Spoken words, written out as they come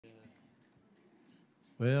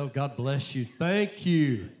Well, God bless you. Thank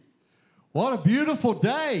you. What a beautiful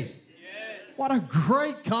day. Yes. What a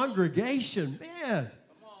great congregation. Man,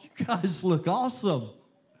 you guys look awesome.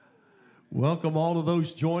 Welcome all of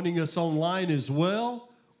those joining us online as well.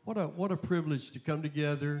 What a privilege to come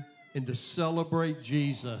together and to celebrate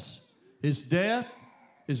Jesus, his death,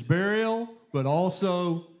 his burial, but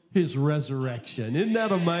also his resurrection. Isn't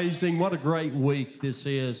that amazing? What a great week this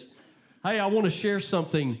is. Hey, I want to share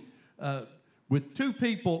something with two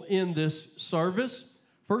people in this service.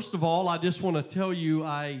 First of all, I just want to tell you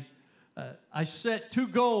I set two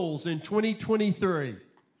goals in 2023.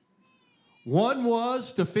 One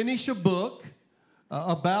was to finish a book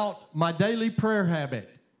about my daily prayer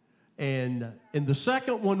habit. And the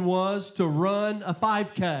second one was to run a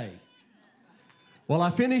 5K. Well,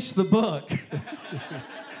 I finished the book.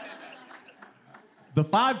 The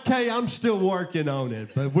 5K, I'm still working on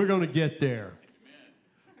it, but we're going to get there.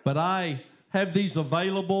 But I have these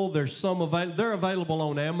available. There's some available. They're available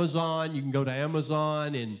on Amazon. You can go to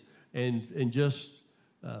Amazon and just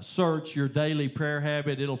search your daily prayer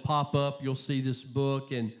habit. It'll pop up. You'll see this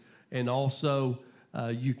book, and also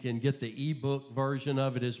you can get the ebook version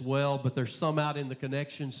of it as well. But there's some out in the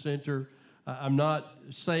Connection Center. I'm not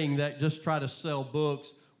saying that just try to sell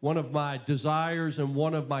books. One of my desires and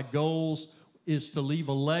one of my goals is to leave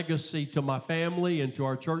a legacy to my family and to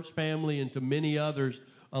our church family and to many others,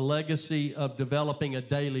 a legacy of developing a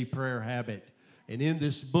daily prayer habit. And in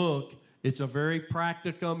this book, it's a very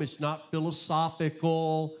practicum. It's not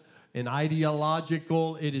philosophical and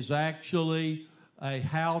ideological. It is actually a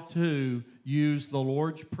how to use the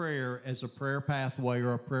Lord's Prayer as a prayer pathway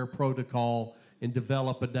or a prayer protocol and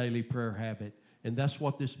develop a daily prayer habit. And that's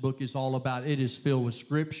what this book is all about. It is filled with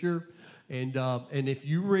Scripture. And if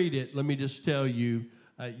you read it, let me just tell you,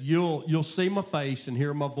 you'll see my face and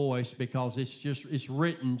hear my voice because it's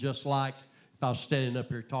written just like if I was standing up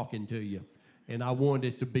here talking to you. And I want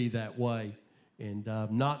it to be that way. And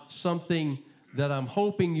not something that I'm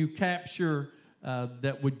hoping you capture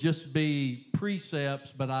that would just be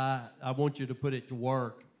precepts, but I want you to put it to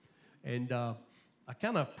work. And I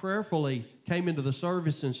kind of prayerfully came into the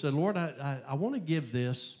service and said, Lord, I want to give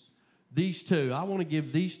these two. I want to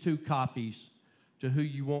give these two copies to who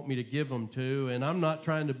you want me to give them to. And I'm not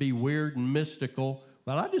trying to be weird and mystical,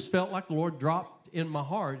 but I just felt like the Lord dropped in my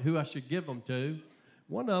heart who I should give them to.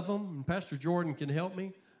 One of them, and Pastor Jordan can help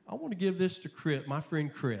me, I want to give this to Chris, my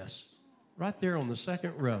friend Chris, right there on the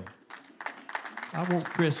second row. I want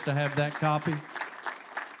Chris to have that copy.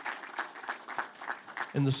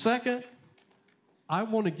 And the second, I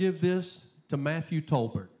want to give this to Matthew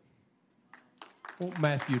Tolbert. I want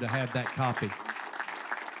Matthew to have that copy.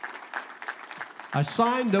 I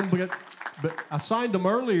signed them, but I signed them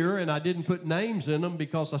earlier, and I didn't put names in them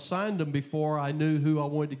because I signed them before I knew who I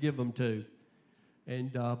wanted to give them to.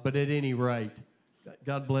 And but at any rate,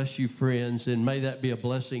 God bless you, friends, and may that be a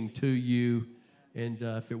blessing to you. And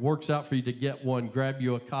if it works out for you to get one, grab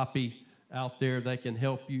you a copy out there. They can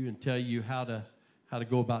help you and tell you how to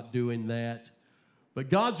go about doing that. But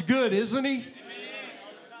God's good, isn't He? Amen.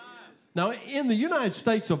 Now, in the United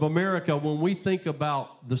States of America, when we think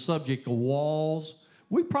about the subject of walls,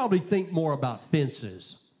 we probably think more about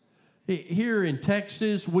fences. Here in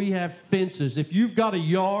Texas, we have fences. If you've got a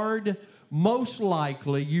yard, most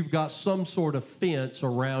likely you've got some sort of fence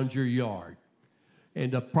around your yard.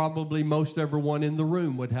 And probably most everyone in the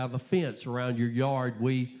room would have a fence around your yard.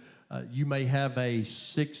 You may have a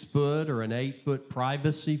 6-foot or an 8-foot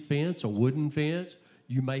privacy fence, a wooden fence.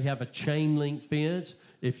 You may have a chain link fence.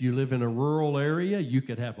 If you live in a rural area, you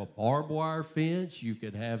could have a barbed wire fence. You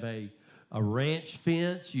could have a ranch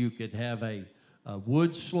fence. You could have a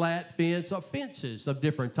wood slat fence, fences of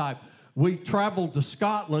different type. We traveled to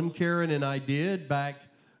Scotland, Karen and I did, back.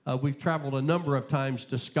 We've traveled a number of times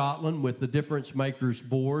to Scotland with the Difference Makers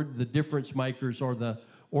Board. The Difference Makers are the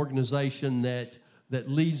organization that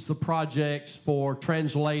leads the projects for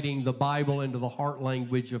translating the Bible into the heart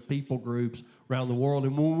language of people groups around the world.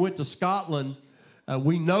 And when we went to Scotland,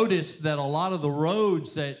 we noticed that a lot of the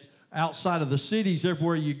roads that outside of the cities,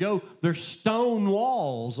 everywhere you go, there's stone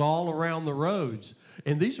walls all around the roads.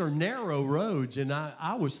 And these are narrow roads. And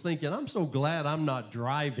I was thinking, I'm so glad I'm not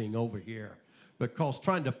driving over here, because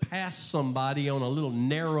trying to pass somebody on a little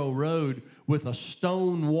narrow road with a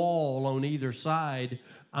stone wall on either side,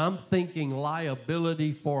 I'm thinking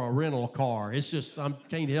liability for a rental car. It's just, I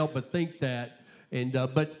can't help but think that. And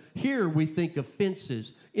but here we think of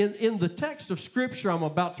fences. In the text of Scripture I'm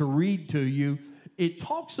about to read to you, it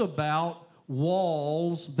talks about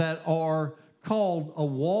walls that are called a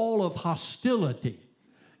wall of hostility.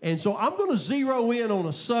 And so I'm going to zero in on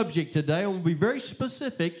a subject today. I'm going to be very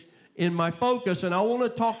specific in my focus, and I want to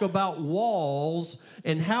talk about walls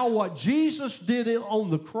and how what Jesus did on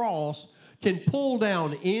the cross can pull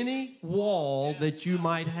down any wall that you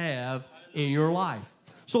might have in your life.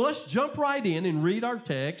 So let's jump right in and read our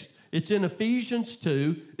text. It's in Ephesians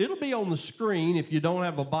 2. It'll be on the screen if you don't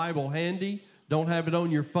have a Bible handy, don't have it on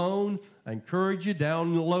your phone. I encourage you,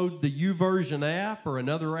 download the YouVersion app or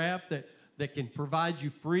another app that can provide you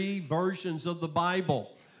free versions of the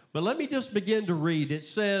Bible. But let me just begin to read. It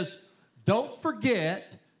says, don't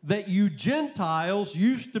forget that you Gentiles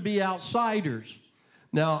used to be outsiders.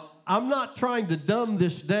 Now, I'm not trying to dumb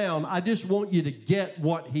this down. I just want you to get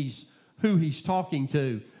who he's talking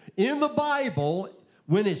to. In the Bible,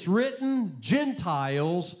 when it's written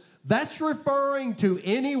Gentiles, that's referring to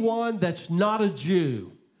anyone that's not a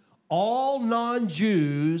Jew. All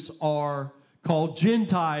non-Jews are called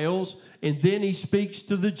Gentiles, and then he speaks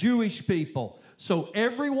to the Jewish people. So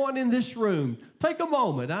everyone in this room, take a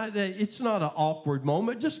moment. It's not an awkward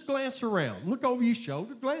moment. Just glance around. Look over your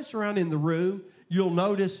shoulder. Glance around in the room. You'll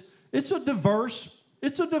notice it's a diverse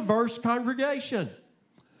congregation.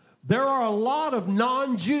 There are a lot of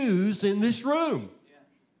non-Jews in this room.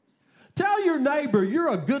 Tell your neighbor you're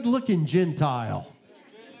a good-looking Gentile.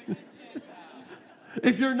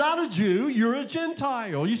 If you're not a Jew, you're a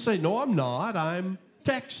Gentile. You say, no, I'm not. I'm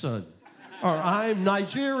Texan, or I'm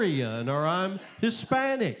Nigerian, or I'm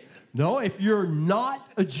Hispanic. No, if you're not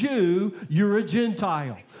a Jew, you're a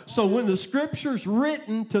Gentile. So when the Scripture's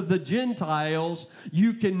written to the Gentiles,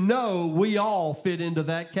 you can know we all fit into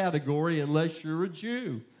that category unless you're a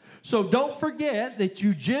Jew. So don't forget that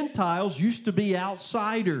you Gentiles used to be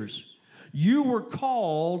outsiders. You were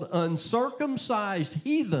called uncircumcised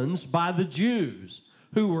heathens by the Jews,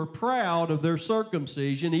 who were proud of their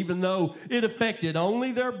circumcision, even though it affected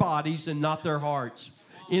only their bodies and not their hearts.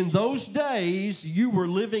 In those days, you were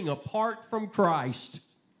living apart from Christ.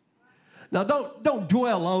 Now, don't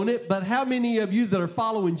dwell on it, but how many of you that are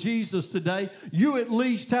following Jesus today, you at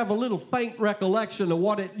least have a little faint recollection of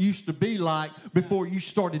what it used to be like before you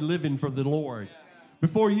started living for the Lord,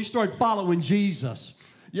 before you started following Jesus?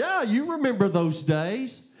 Yeah, you remember those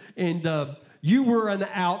days, and you were an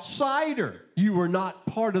outsider. You were not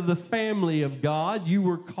part of the family of God. You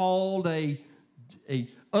were called a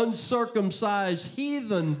uncircumcised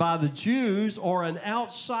heathen by the Jews, or an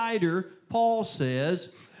outsider, Paul says.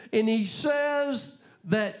 And he says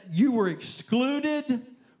that you were excluded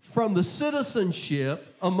from the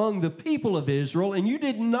citizenship among the people of Israel, and you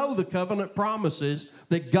didn't know the covenant promises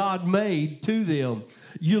that God made to them.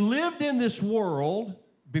 You lived in this world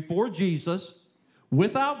before Jesus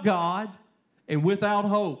without God and without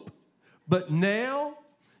hope. But now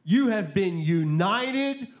you have been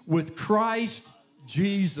united with Christ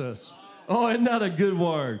Jesus. Oh, isn't that a good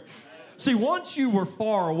word? See, once you were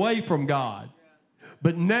far away from God,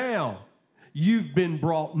 but now you've been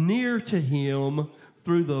brought near to Him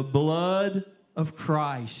through the blood of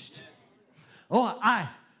Christ. Oh,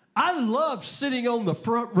 I love sitting on the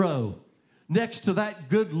front row next to that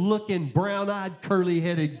good-looking, brown-eyed,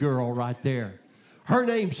 curly-headed girl right there. Her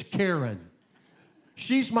name's Karen.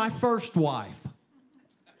 She's my first wife.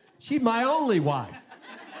 She's my only wife.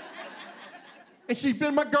 And she's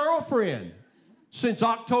been my girlfriend since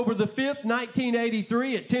October the 5th,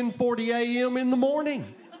 1983 at 10:40 a.m. in the morning.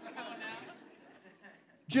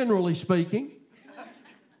 Generally speaking.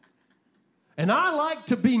 And I like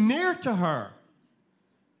to be near to her.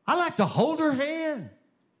 I like to hold her hand.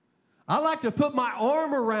 I like to put my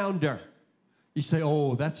arm around her. You say,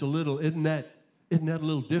 oh, that's a little, isn't that a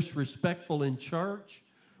little disrespectful in church?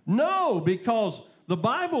 No, because the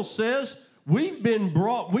Bible says we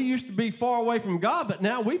used to be far away from God, but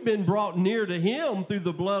now we've been brought near to Him through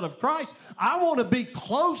the blood of Christ. I want to be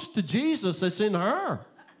close to Jesus that's in her.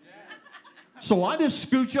 So I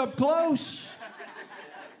just scooch up close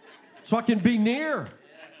so I can be near.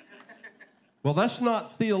 Well, that's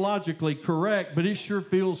not theologically correct, but it sure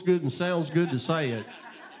feels good and sounds good to say it.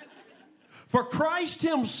 For Christ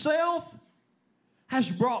Himself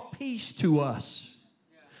has brought peace to us.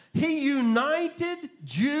 He united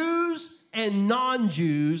Jews and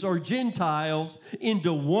non-Jews or Gentiles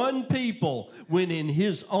into one people when in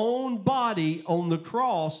His own body on the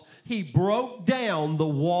cross, He broke down the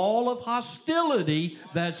wall of hostility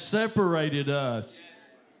that separated us.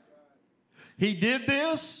 He did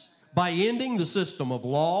this by ending the system of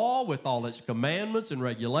law with all its commandments and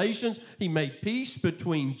regulations. He made peace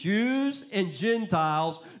between Jews and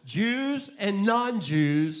Gentiles, Jews and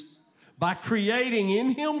non-Jews, by creating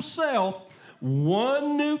in Himself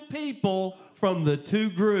one new people from the two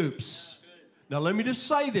groups. Now, let me just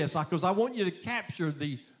say this, because I want you to capture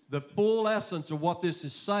the full essence of what this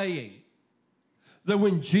is saying. that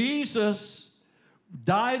when Jesus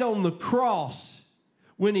died on the cross,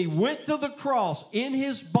 when he went to the cross in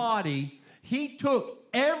his body, he took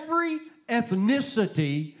every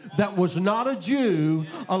ethnicity that was not a Jew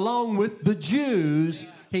along with the Jews.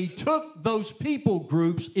 He took those people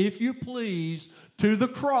groups, if you please, to the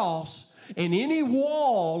cross, and any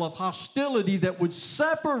wall of hostility that would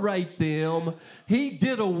separate them, he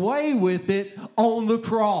did away with it on the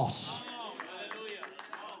cross.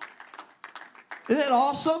 Isn't that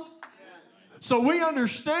awesome? So we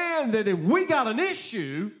understand that if we got an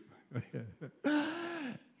issue,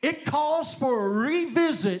 it calls for a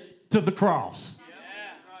revisit to the cross.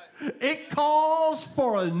 It calls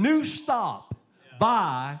for a new stop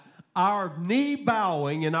by our knee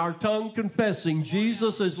bowing and our tongue confessing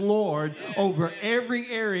Jesus as Lord over every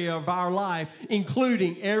area of our life,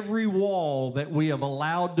 including every wall that we have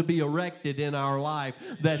allowed to be erected in our life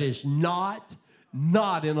that is not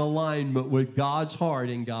in alignment with God's heart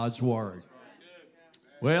and God's word.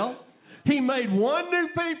 Well, he made one new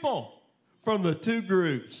people from the two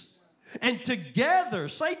groups. And together,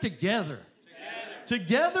 say together.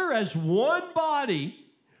 Together as one body,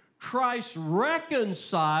 Christ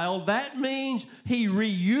reconciled. That means he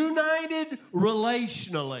reunited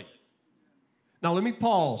relationally. Now let me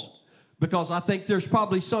pause, because I think there's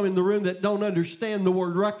probably some in the room that don't understand the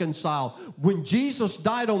word reconcile. When Jesus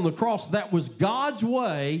died on the cross, that was God's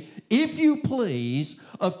way, if you please,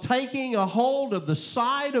 of taking a hold of the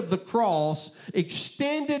side of the cross,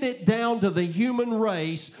 extended it down to the human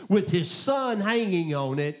race with his son hanging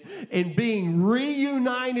on it, and being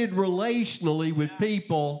reunited relationally with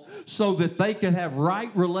people so that they could have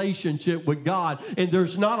right relationship with God. And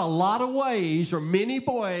there's not a lot of ways or many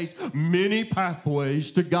ways, many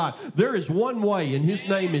pathways to God. There is one way, and his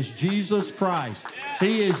name is Jesus Christ.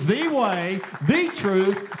 He is the way, the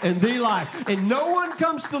truth, and the life. And no one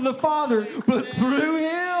comes to the Father but through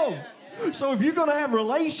him. So if you're going to have a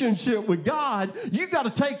relationship with God, you got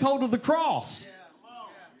to take hold of the cross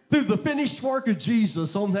through the finished work of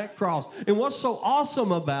Jesus on that cross. And what's so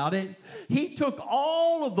awesome about it, he took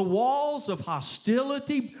all of the walls of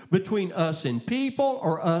hostility between us and people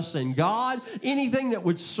or us and God, anything that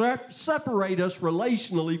would separate us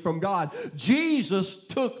relationally from God. Jesus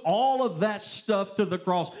took all of that stuff to the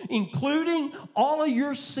cross, including all of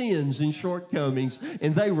your sins and shortcomings,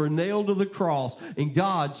 and they were nailed to the cross. And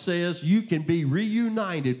God says, you can be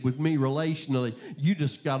reunited with me relationally. You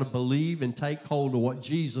just got to believe and take hold of what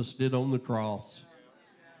Jesus did on the cross.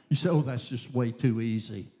 You say, oh, that's just way too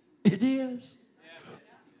easy. It is.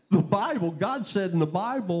 The Bible, God said in the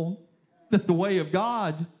Bible that the way of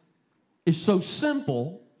God is so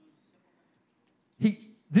simple.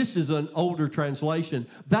 This is an older translation,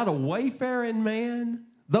 that a wayfaring man,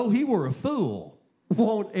 though he were a fool,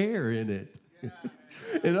 won't err in it.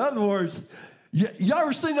 In other words, you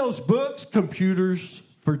ever seen those books, Computers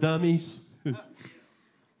for Dummies?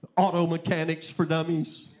 Auto Mechanics for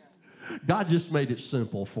Dummies? God just made it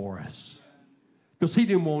simple for us, because he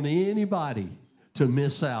didn't want anybody to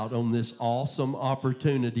miss out on this awesome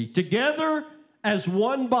opportunity. Together as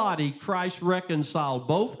one body, Christ reconciled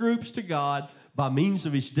both groups to God by means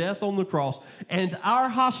of his death on the cross. And our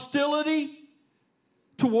hostility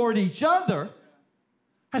toward each other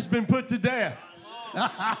has been put to death.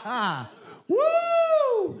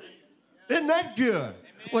 Woo! Isn't that good?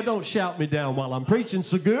 Well, don't shout me down while I'm preaching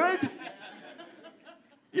so good.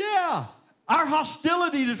 Yeah. Our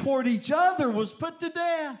hostility toward each other was put to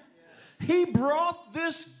death. He brought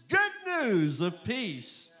this good news of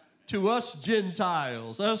peace to us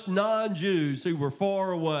Gentiles, us non-Jews who were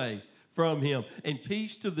far away from him, and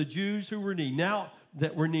peace to the Jews who were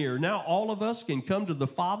near. Now all of us can come to the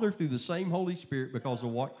Father through the same Holy Spirit because of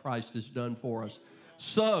what Christ has done for us.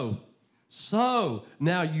 So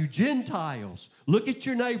now you Gentiles, look at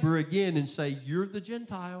your neighbor again and say, you're the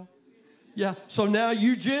Gentile. Yeah, so now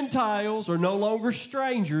you Gentiles are no longer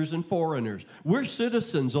strangers and foreigners. We're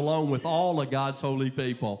citizens along with all of God's holy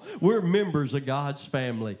people. We're members of God's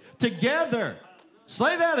family. Together,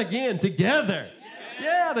 say that again, together.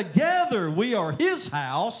 Yeah, together we are his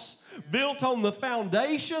house, built on the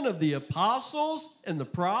foundation of the apostles and the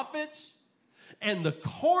prophets, and the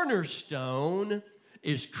cornerstone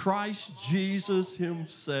is Christ Jesus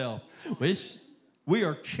himself. We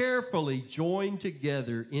are carefully joined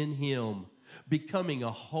together in him, becoming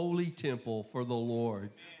a holy temple for the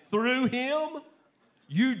Lord. Through him,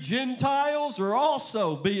 you Gentiles are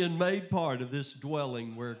also being made part of this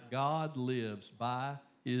dwelling where God lives by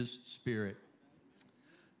his Spirit.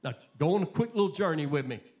 Now, go on a quick little journey with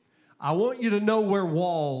me. I want you to know where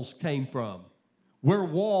walls came from, where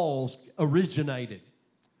walls originated.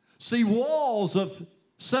 See, walls of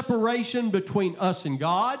separation between us and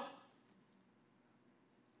God,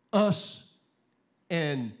 us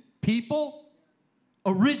and people,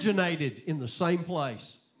 originated in the same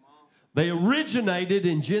place. They originated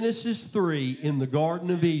in Genesis 3 in the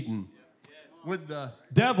Garden of Eden, when the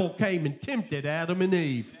devil came and tempted Adam and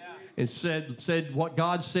Eve and said what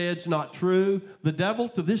God said's not true. The devil,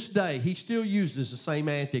 to this day, he still uses the same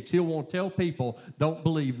antics. He'll want to tell people, don't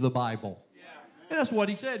believe the Bible. And that's what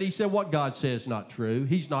he said. He said what God says is not true.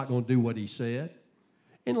 He's not going to do what he said.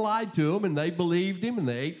 And lied to them, and they believed him, and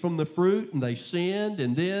they ate from the fruit, and they sinned.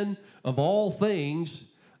 And then, of all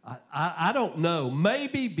things, I don't know,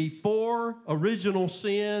 maybe before original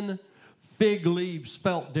sin, fig leaves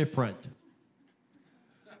felt different.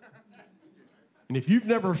 And if you've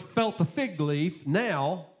never felt a fig leaf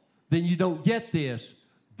now, then you don't get this.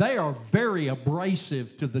 They are very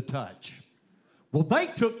abrasive to the touch. Well, they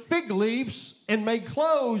took fig leaves and made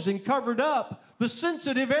clothes and covered up the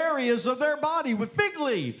sensitive areas of their body with fig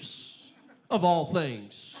leaves, of all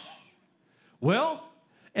things. Well,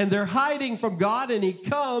 and they're hiding from God, and he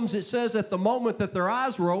comes. It says at the moment that their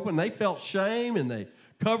eyes were open, they felt shame, and they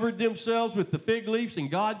covered themselves with the fig leaves,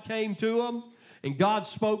 and God came to them, and God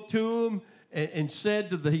spoke to them, and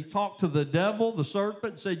said he talked to the devil, the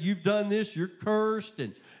serpent, and said, you've done this, you're cursed,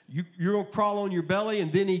 and you're going to crawl on your belly.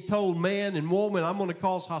 And then he told man and woman, I'm going to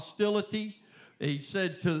cause hostility. He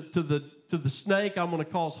said to the snake, I'm going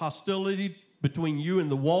to cause hostility between you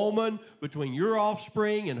and the woman, between your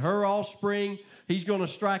offspring and her offspring. He's going to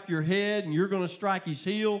strike your head, and you're going to strike his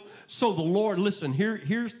heel. So the Lord, listen,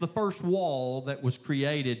 here's the first wall that was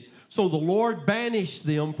created. So the Lord banished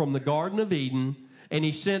them from the Garden of Eden, and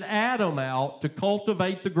he sent Adam out to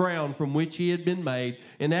cultivate the ground from which he had been made.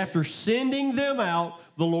 And after sending them out,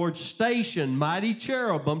 the Lord stationed mighty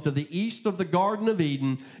cherubim to the east of the Garden of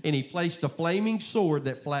Eden, and he placed a flaming sword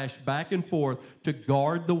that flashed back and forth to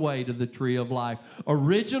guard the way to the tree of life.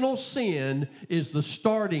 Original sin is the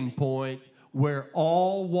starting point where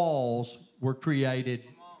all walls were created.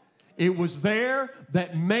 It was there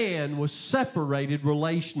that man was separated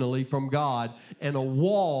relationally from God, and a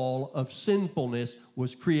wall of sinfulness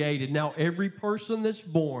was created. Now, every person that's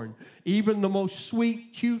born, even the most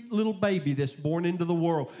sweet, cute little baby that's born into the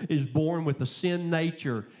world, is born with a sin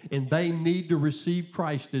nature, and they need to receive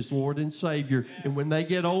Christ as Lord and Savior. And when they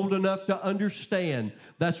get old enough to understand,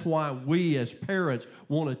 that's why we as parents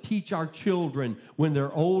want to teach our children when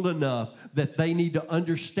they're old enough that they need to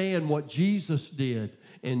understand what Jesus did.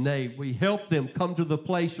 And we help them come to the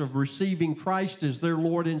place of receiving Christ as their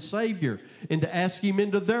Lord and Savior, and to ask him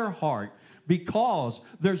into their heart, because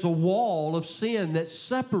there's a wall of sin that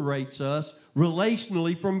separates us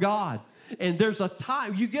relationally from God. And there's a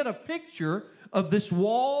time, you get a picture of this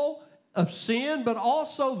wall of sin, but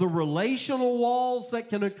also the relational walls that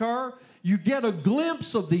can occur. You get a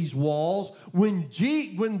glimpse of these walls when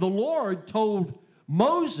the Lord told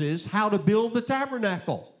Moses how to build the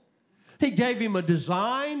tabernacle. He gave him a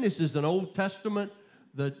design. This is an Old Testament.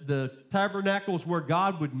 The tabernacle is where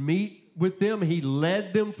God would meet with them. He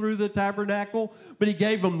led them through the tabernacle, but he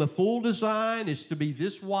gave them the full design. It's to be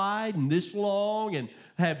this wide and this long and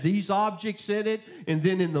have these objects in it. And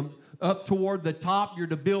then up toward the top, you're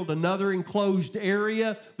to build another enclosed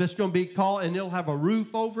area that's going to be called, and it'll have a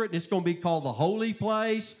roof over it, and it's going to be called the holy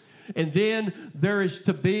place. And then there is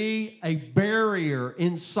to be a barrier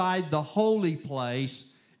inside the holy place.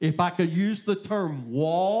 If I could use the term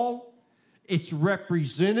wall, it's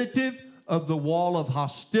representative of the wall of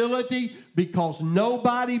hostility, because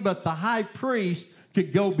nobody but the high priest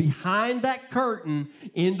could go behind that curtain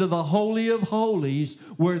into the Holy of Holies,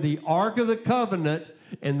 where the Ark of the Covenant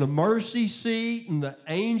and the mercy seat and the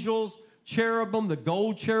angels, cherubim, the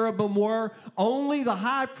gold cherubim were. Only the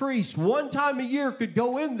high priest one time a year could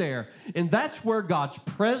go in there, and that's where God's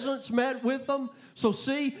presence met with them. So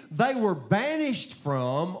see, they were banished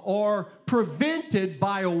from or prevented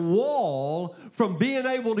by a wall from being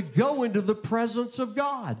able to go into the presence of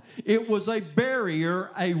God. It was a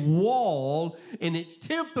barrier, a wall, and it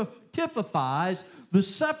typifies the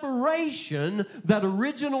separation that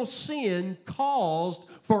original sin caused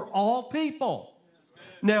for all people.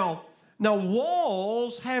 Now,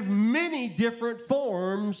 walls have many different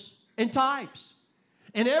forms and types.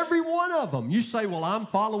 And every one of them, you say, well, I'm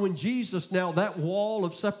following Jesus now. That wall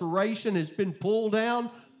of separation has been pulled down.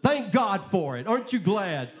 Thank God for it. Aren't you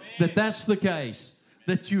glad that that's the case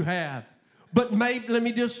that you have? But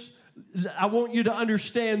I want you to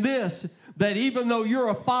understand this, that even though you're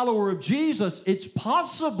a follower of Jesus, it's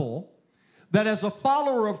possible that as a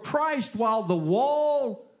follower of Christ, while the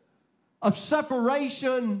wall of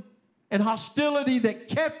separation and hostility that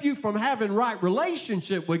kept you from having right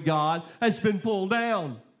relationship with God has been pulled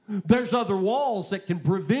down. There's other walls that can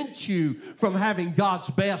prevent you from having God's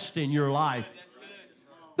best in your life.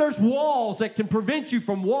 There's walls that can prevent you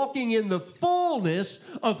from walking in the fullness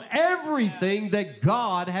of everything that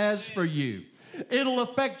God has for you. It'll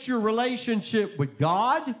affect your relationship with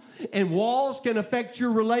God, and walls can affect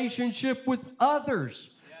your relationship with others.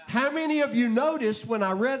 How many of you noticed when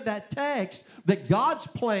I read that text that God's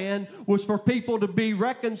plan was for people to be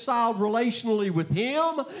reconciled relationally with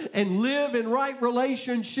Him and live in right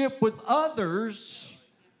relationship with others?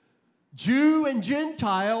 Jew and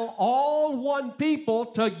Gentile, all one people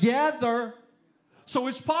together. So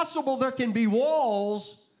it's possible there can be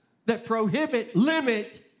walls that prohibit,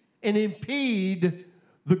 limit, and impede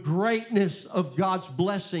the greatness of God's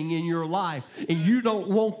blessing in your life. And you don't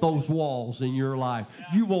want those walls in your life.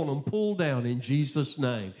 You want them pulled down in Jesus'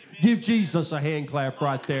 name. Give Jesus a hand clap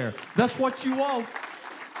right there. That's what you want.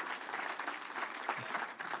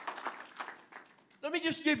 Let me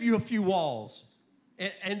just give you a few walls.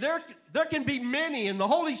 And there can be many, and the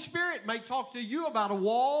Holy Spirit may talk to you about a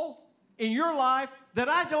wall in your life that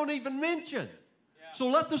I don't even mention. So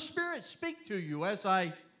let the Spirit speak to you as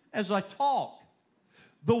I talk.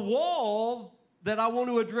 The wall that I want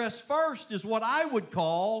to address first is what I would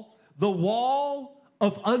call the wall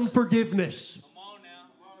of unforgiveness. Come on now.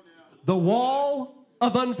 The wall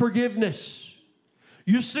of unforgiveness.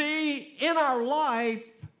 You see, in our life,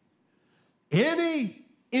 any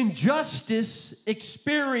injustice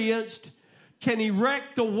experienced can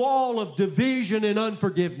erect a wall of division and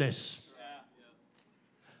unforgiveness.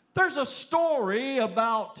 There's a story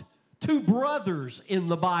about two brothers in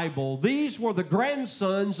the Bible. These were the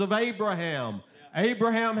grandsons of Abraham.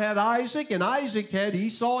 Abraham had Isaac, and Isaac had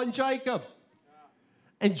Esau and Jacob.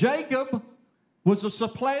 And Jacob was a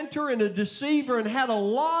supplanter and a deceiver and had a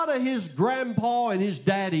lot of his grandpa and his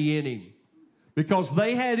daddy in him because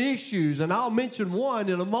they had issues, and I'll mention one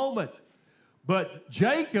in a moment. But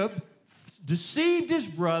Jacob deceived his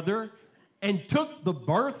brother and took the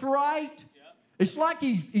birthright. It's like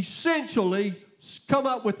he essentially come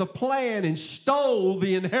up with a plan and stole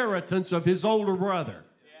the inheritance of his older brother,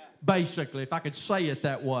 basically, if I could say it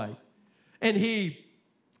that way. And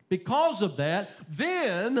because of that,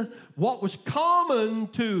 then what was common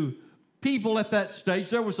to people at that stage,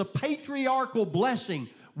 there was a patriarchal blessing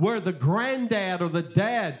where the granddad or the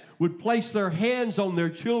dad would place their hands on their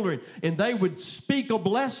children and they would speak a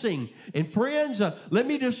blessing. And friends, let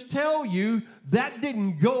me just tell you, that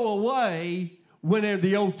didn't go away when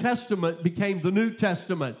the Old Testament became the New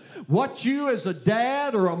Testament. What you as a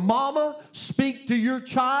dad or a mama speak to your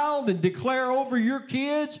child and declare over your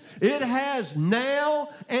kids, it has now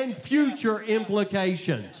and future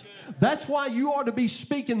implications. That's why you ought to be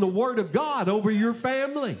speaking the Word of God over your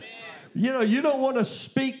family. You know, you don't want to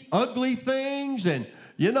speak ugly things, and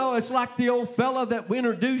you know, it's like the old fella that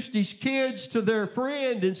introduced his kids to their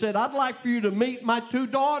friend and said, I'd like for you to meet my two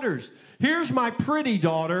daughters. Here's my pretty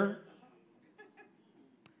daughter.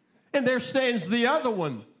 And there stands the other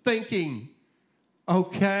one thinking,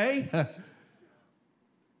 okay,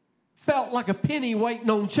 felt like a penny waiting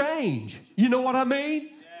on change. You know what I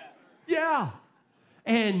mean? Yeah.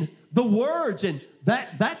 And the words, and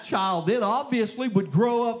that child then obviously would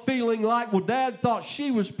grow up feeling like, well, Dad thought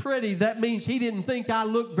she was pretty. That means he didn't think I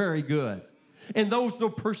looked very good. And those are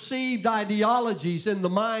perceived ideologies in the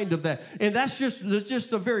mind of that. And that's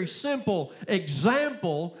just a very simple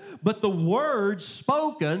example. But the words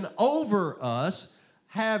spoken over us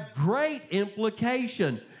have great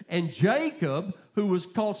implication. And Jacob, who was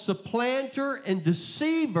called supplanter and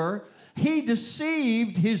deceiver, he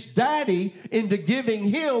deceived his daddy into giving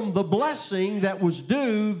him the blessing that was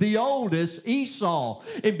due the oldest, Esau.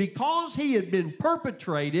 And because he had been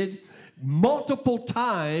perpetrated multiple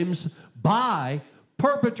times by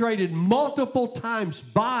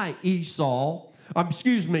Esau,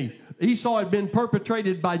 Esau had been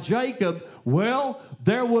perpetrated by Jacob. Well,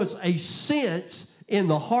 there was a sense in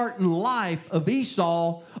the heart and life of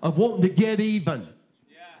Esau of wanting to get even.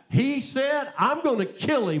 He said, I'm going to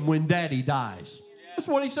kill him when Daddy dies. That's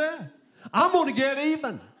what he said. I'm going to get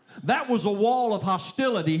even. That was a wall of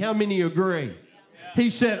hostility. How many agree? He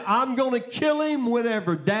said, I'm going to kill him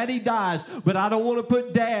whenever Daddy dies, but I don't want to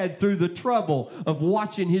put Dad through the trouble of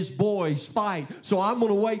watching his boys fight. So I'm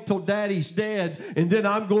going to wait till Daddy's dead, and then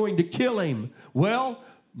I'm going to kill him. Well,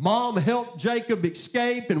 Mom helped Jacob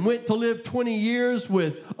escape and went to live 20 years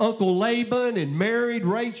with Uncle Laban and married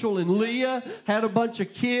Rachel and Leah, had a bunch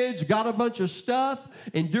of kids, got a bunch of stuff.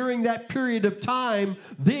 And during that period of time,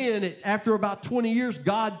 then after about 20 years,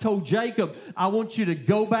 God told Jacob, I want you to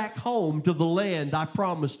go back home to the land I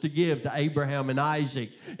promised to give to Abraham and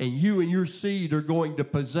Isaac, and you and your seed are going to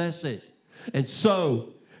possess it. And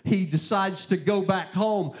so he decides to go back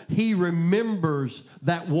home. He remembers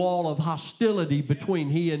that wall of hostility between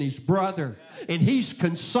he and his brother. And he's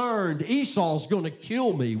concerned Esau's going to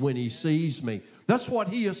kill me when he sees me. That's what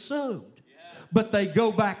he assumed. But they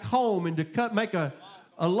go back home, and to make a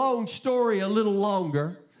long story a little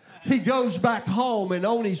longer, he goes back home, and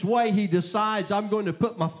on his way he decides, I'm going to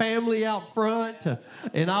put my family out front,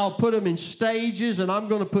 and I'll put them in stages, and I'm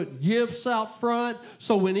going to put gifts out front.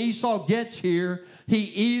 So when Esau gets here, he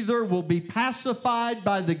either will be pacified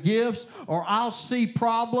by the gifts, or I'll see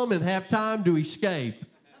problem and have time to escape.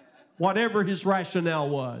 Whatever his rationale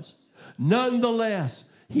was. Nonetheless,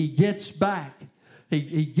 he gets back.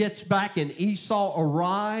 He gets back, and Esau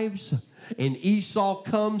arrives, and Esau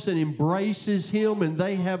comes and embraces him, and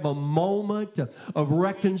they have a moment of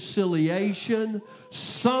reconciliation.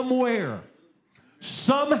 Somewhere,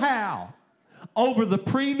 somehow, over the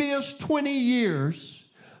previous 20 years,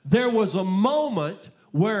 there was a moment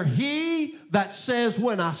where he that says,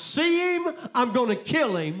 when I see him, I'm going to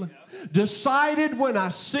kill him, decided when I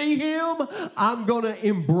see him, I'm going to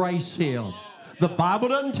embrace him. The Bible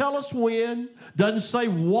doesn't tell us when, doesn't say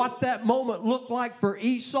what that moment looked like for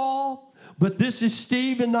Esau, but this is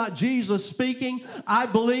Steve and not Jesus speaking. I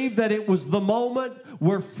believe that it was the moment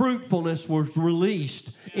where fruitfulness was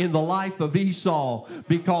released in the life of Esau,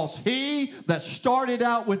 because he that started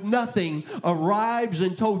out with nothing arrives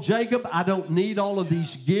and told Jacob, I don't need all of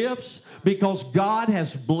these gifts, because God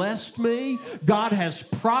has blessed me. God has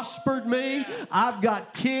prospered me. I've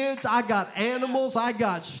got kids. I got animals. I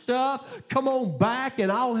got stuff. Come on back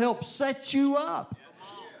and I'll help set you up.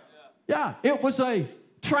 Yeah, it was a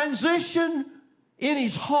transition in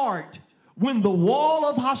his heart when the wall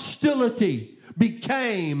of hostility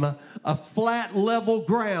became a flat, level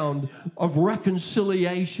ground of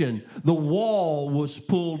reconciliation. The wall was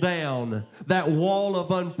pulled down. That wall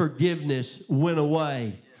of unforgiveness went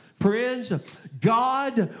away. Friends,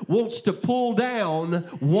 God wants to pull down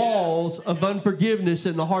walls of unforgiveness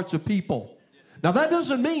in the hearts of people. Now, that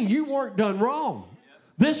doesn't mean you weren't done wrong.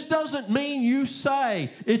 This doesn't mean you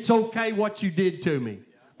say, it's okay what you did to me.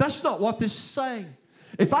 That's not what this is saying.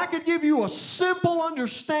 If I could give you a simple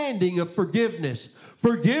understanding of forgiveness,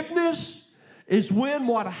 forgiveness is when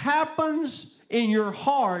what happens in your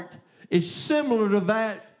heart is similar to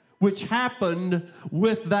that which happened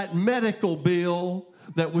with that medical bill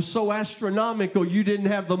that was so astronomical you didn't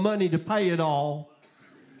have the money to pay it all.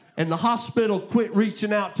 And the hospital quit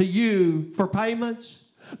reaching out to you for payments.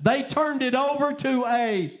 They turned it over to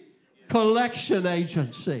a collection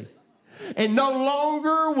agency. And no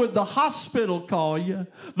longer would the hospital call you.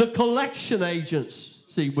 The collection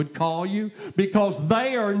agency would call you, because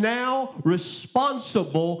they are now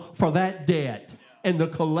responsible for that debt and the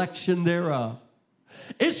collection thereof.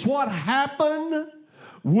 It's what happened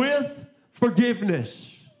with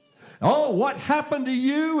forgiveness. Oh, what happened to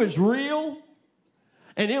you is real,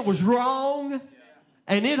 and it was wrong,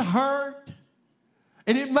 and it hurt,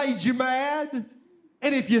 and it made you mad.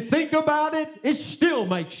 And if you think about it, it still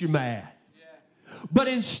makes you mad. But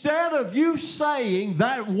instead of you saying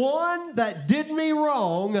that one that did me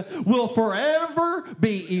wrong will forever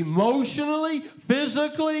be emotionally,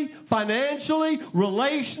 physically, financially,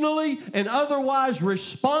 relationally, and otherwise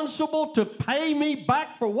responsible to pay me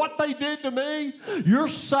back for what they did to me, you're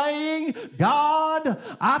saying, God,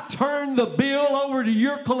 I turn the bill over to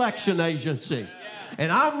your collection agency. And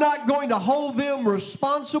I'm not going to hold them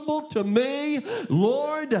responsible to me.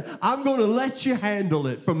 Lord, I'm going to let you handle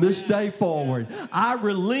it from this day forward. I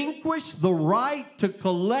relinquish the right to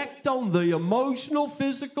collect on the emotional,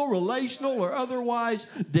 physical, relational, or otherwise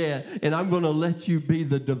debt. And I'm going to let you be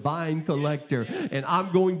the divine collector. And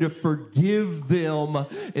I'm going to forgive them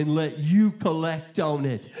and let you collect on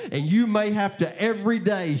it. And you may have to every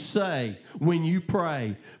day say when you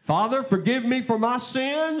pray, Father, forgive me for my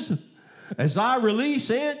sins, as I release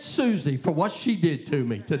Aunt Susie for what she did to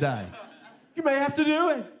me today. You may have to do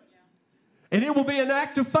it. And it will be an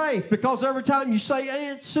act of faith, because every time you say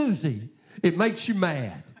Aunt Susie, it makes you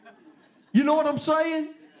mad. You know what I'm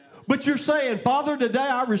saying? But you're saying, Father, today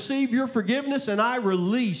I receive your forgiveness and I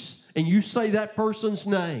release, and you say that person's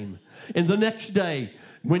name. And the next day,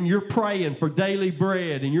 when you're praying for daily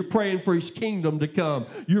bread and you're praying for his kingdom to come,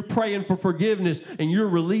 you're praying for forgiveness and you're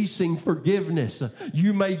releasing forgiveness.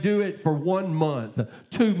 You may do it for 1 month,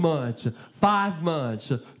 2 2 months, 5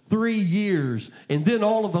 months, 3 years, and then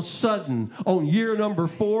all of a sudden, on year number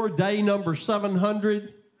 4, day number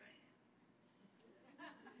 700,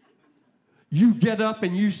 you get up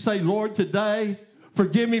and you say, Lord, today,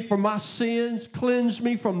 forgive me for my sins, cleanse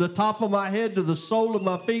me from the top of my head to the sole of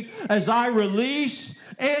my feet as I release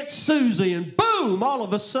Aunt Susie, and boom, all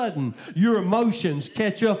of a sudden, your emotions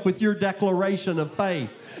catch up with your declaration of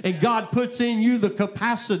faith. And God puts in you the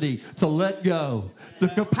capacity to let go, the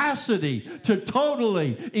capacity to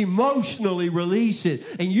totally, emotionally release it,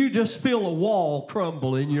 and you just feel a wall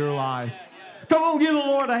crumble in your life. Come on, give the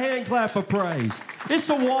Lord a hand clap of praise. It's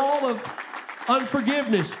a wall of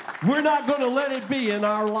unforgiveness. We're not going to let it be in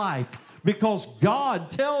our life because God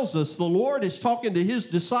tells us, the Lord is talking to his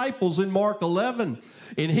disciples in Mark 11,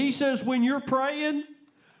 and he says when you're praying,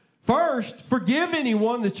 first, forgive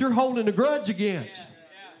anyone that you're holding a grudge against.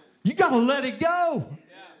 You got to let it go.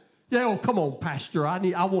 Yeah, oh, come on, Pastor. I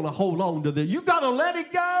want to hold on to this. You got to let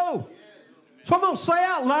it go. So I'm going to say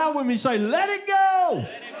out loud with me, say, let it go. Let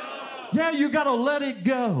it go. Yeah, you got to let it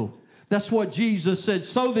go. That's what Jesus said,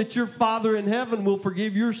 so that your Father in heaven will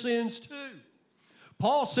forgive your sins too.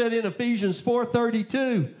 Paul said in Ephesians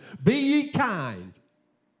 4:32, be ye kind,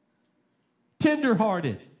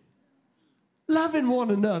 tenderhearted, loving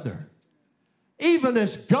one another, even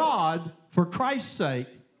as God, for Christ's sake,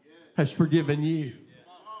 has forgiven you.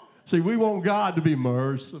 See, we want God to be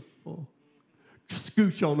merciful.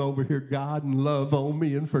 Scooch on over here, God, and love on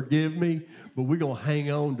me and forgive me. But we're going to hang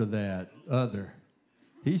on to that other.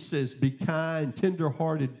 He says, be kind,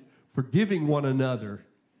 tenderhearted, forgiving one another,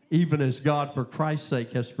 even as God, for Christ's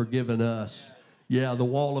sake, has forgiven us. Yeah, the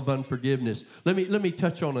wall of unforgiveness. Let me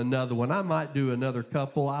touch on another one. I might do another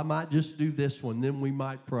couple. I might just do this one. Then we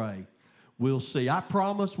might pray. We'll see. I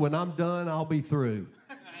promise when I'm done, I'll be through.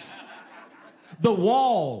 The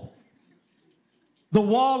wall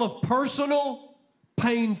of personal,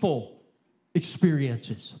 painful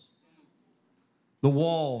experiences. The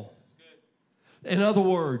wall. In other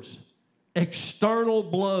words, external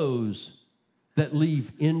blows that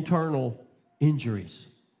leave internal injuries.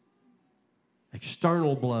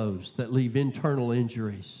 External blows that leave internal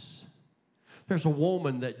injuries. There's a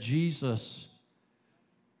woman that Jesus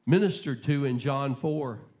ministered to in John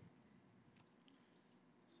 4.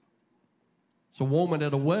 It's a woman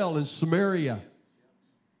at a well in Samaria.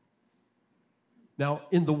 Now,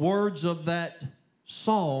 in the words of that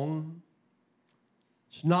song,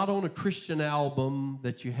 it's not on a Christian album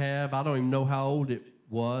that you have. I don't even know how old it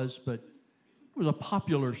was, but it was a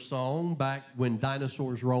popular song back when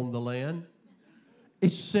dinosaurs roamed the land.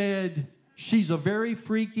 It said, she's a very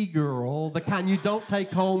freaky girl, the kind you don't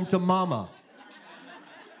take home to mama.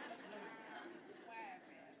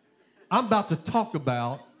 I'm about to talk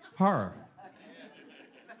about her.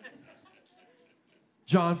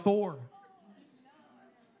 John 4.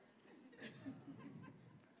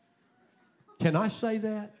 Can I say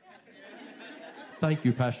that? Thank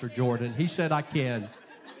you, Pastor Jordan. He said I can.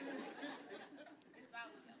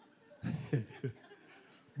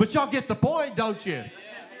 But y'all get the point, don't you?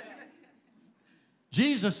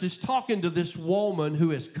 Jesus is talking to this woman who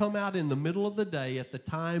has come out in the middle of the day at the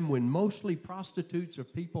time when mostly prostitutes or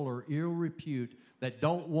people are ill repute that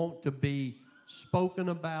don't want to be spoken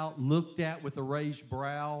about, looked at with a raised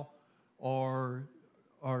brow, or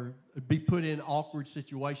be put in awkward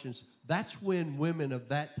situations. That's when women of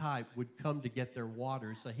that type would come to get their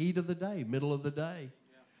water. It's the heat of the day, middle of the day.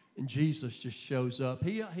 And Jesus just shows up.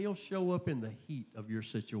 He'll show up in the heat of your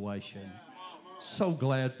situation. So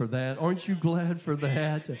glad for that. Aren't you glad for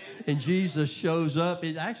that? And Jesus shows up.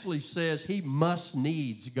 It actually says he must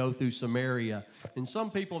needs go through Samaria. And some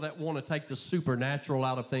people that want to take the supernatural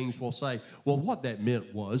out of things will say, well, what that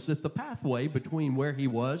meant was that the pathway between where he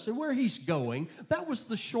was and where he's going, that was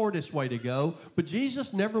the shortest way to go. But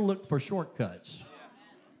Jesus never looked for shortcuts.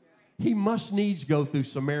 He must needs go through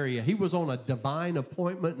Samaria. He was on a divine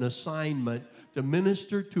appointment and assignment to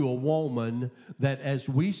minister to a woman that, as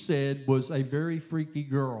we said, was a very freaky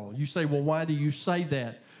girl. You say, well, why do you say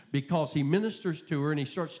that? Because he ministers to her and he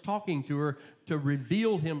starts talking to her to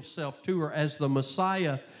reveal himself to her as the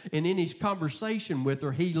Messiah. And in his conversation with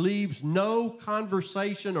her, he leaves no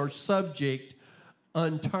conversation or subject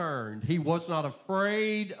unturned. He was not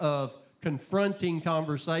afraid of confronting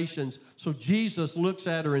conversations. So Jesus looks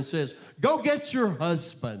at her and says, go get your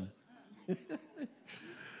husband.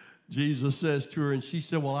 Jesus says to her, and she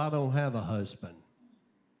said, well, I don't have a husband.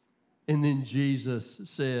 And then Jesus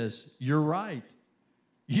says, you're right.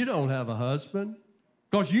 You don't have a husband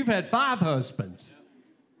because you've had 5 husbands.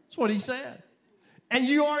 That's what he said. And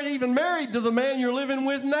you aren't even married to the man you're living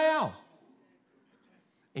with now.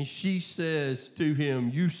 And she says to him,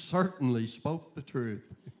 "You certainly spoke the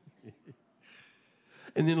truth."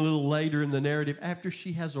 And then a little later in the narrative, after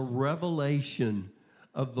she has a revelation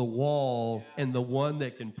of the wall and the one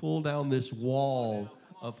that can pull down this wall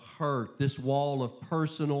of hurt, this wall of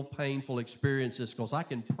personal, painful experiences, because I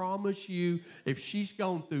can promise you, if she's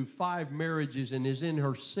gone through 5 marriages and is in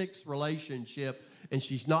her 6th relationship and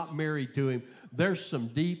she's not married to him, there's some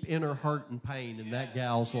deep inner hurt and pain in that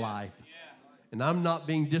gal's life. And I'm not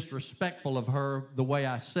being disrespectful of her the way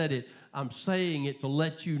I said it. I'm saying it to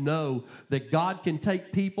let you know that God can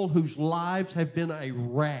take people whose lives have been a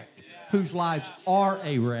wreck, whose lives are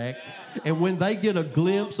a wreck, and when they get a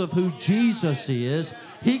glimpse of who Jesus is,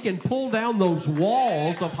 He can pull down those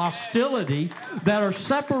walls of hostility that are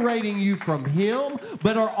separating you from Him,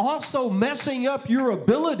 but are also messing up your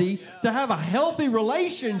ability to have a healthy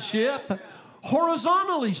relationship,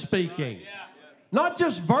 horizontally speaking. Not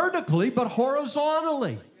just vertically, but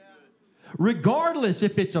horizontally. Regardless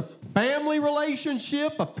if it's a family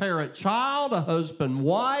relationship, a parent-child, a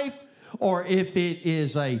husband-wife, or if it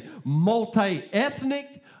is a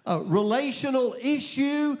multi-ethnic relational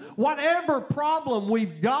issue, whatever problem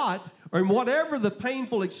we've got, or whatever the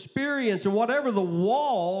painful experience, and whatever the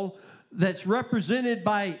wall that's represented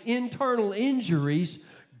by internal injuries,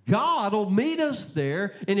 God will meet us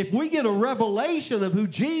there, and if we get a revelation of who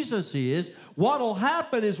Jesus is, what will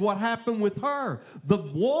happen is what happened with her. The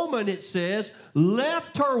woman, it says,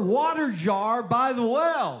 left her water jar by the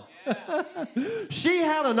well. She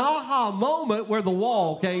had an aha moment where the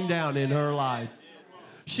wall came down in her life.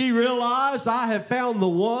 She realized, I have found the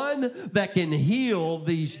one that can heal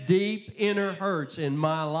these deep inner hurts in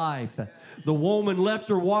my life. The woman left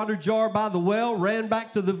her water jar by the well, ran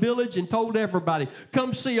back to the village, and told everybody,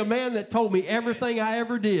 "Come see a man that told me everything I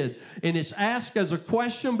ever did." And it's asked as a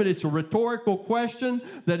question, but it's a rhetorical question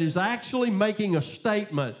that is actually making a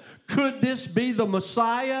statement. Could this be the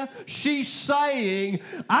Messiah? She's saying,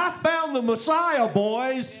 I found the Messiah,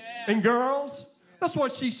 boys and girls. That's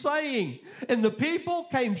what she's saying. And the people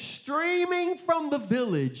came streaming from the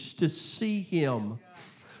village to see him.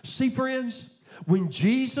 See, friends, when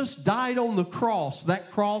Jesus died on the cross,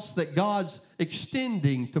 that cross that God's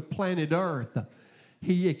extending to planet Earth,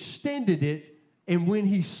 He extended it, and when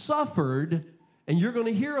He suffered, and you're going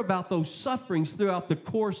to hear about those sufferings throughout the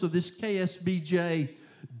course of this KSBJ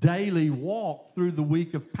daily walk through the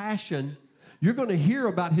week of Passion, you're going to hear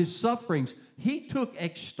about His sufferings. He took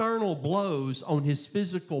external blows on His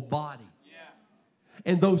physical body.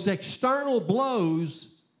 And those external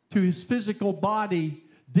blows to His physical body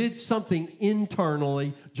did something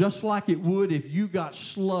internally, just like it would if you got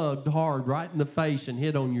slugged hard right in the face and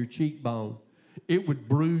hit on your cheekbone. It would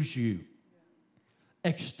bruise you.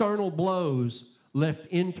 External blows left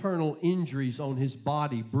internal injuries on His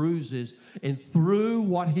body, bruises, and through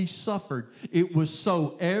what He suffered, it was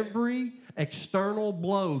so every external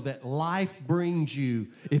blow that life brings you,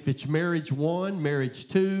 if it's marriage 1, marriage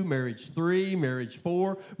 2, marriage 3, marriage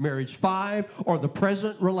 4, marriage 5, or the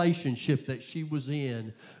present relationship that she was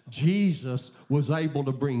in, Jesus was able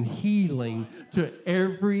to bring healing to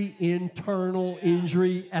every internal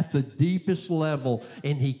injury at the deepest level,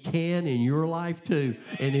 and He can in your life too.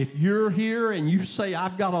 And if you're here and you say,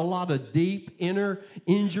 I've got a lot of deep inner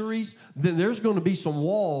injuries, then there's going to be some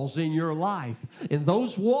walls in your life, and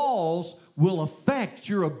those walls will affect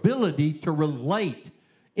your ability to relate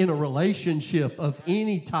in a relationship of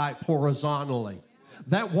any type horizontally.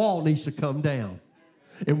 That wall needs to come down.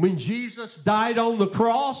 And when Jesus died on the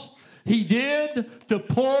cross, He did to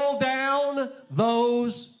pull down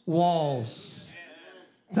those walls.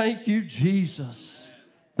 Thank you, Jesus.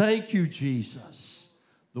 Thank you, Jesus.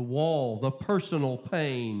 The wall, the personal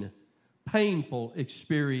pain, painful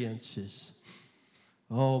experiences.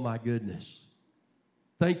 Oh, my goodness.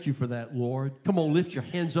 Thank you for that, Lord. Come on, lift your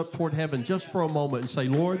hands up toward heaven just for a moment and say,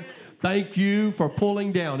 Lord, thank you for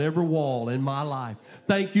pulling down every wall in my life.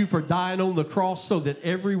 Thank you for dying on the cross so that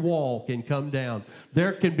every wall can come down.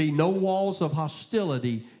 There can be no walls of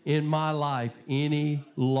hostility in my life any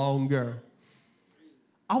longer.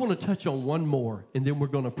 I want to touch on one more, and then we're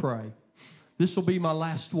going to pray. This will be my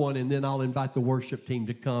last one, and then I'll invite the worship team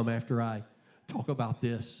to come after I talk about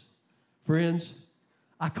this. Friends,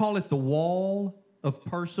 I call it the wall of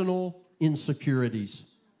personal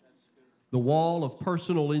insecurities. The wall of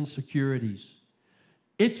personal insecurities.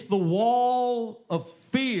 It's the wall of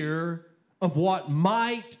fear of what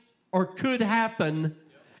might or could happen,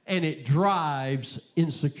 and it drives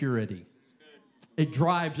insecurity. It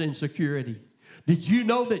drives insecurity. Did you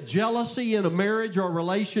know that jealousy in a marriage or a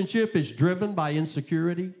relationship is driven by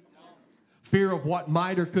insecurity? Fear of what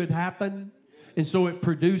might or could happen. And so it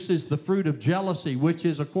produces the fruit of jealousy, which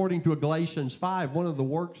is, according to Galatians 5, one of the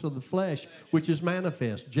works of the flesh, which is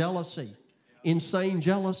manifest. Jealousy. Insane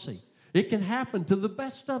jealousy. It can happen to the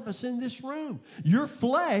best of us in this room. Your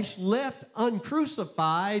flesh, left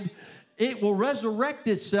uncrucified, it will resurrect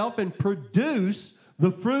itself and produce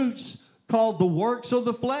the fruits called the works of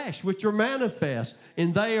the flesh, which are manifest.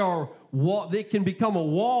 And they can become a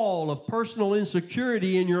wall of personal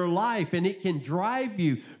insecurity in your life, and it can drive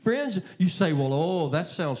you. Friends, you say, well, oh, that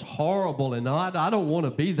sounds horrible, and I don't want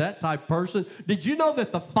to be that type of person. Did you know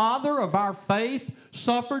that the father of our faith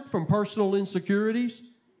suffered from personal insecurities?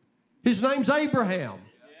 His name's Abraham.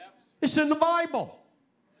 It's in the Bible.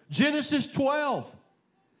 Genesis 12.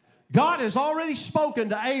 God has already spoken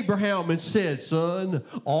to Abraham and said, son,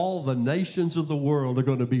 all the nations of the world are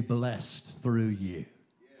going to be blessed through you.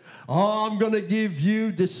 Oh, I'm going to give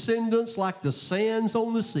you descendants like the sands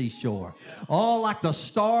on the seashore. Oh, like the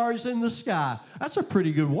stars in the sky. That's a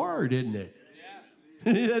pretty good word, isn't it?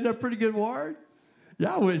 Isn't that a pretty good word?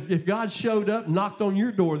 Yeah, if God showed up and knocked on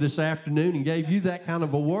your door this afternoon and gave you that kind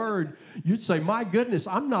of a word, you'd say, my goodness,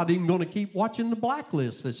 I'm not even going to keep watching the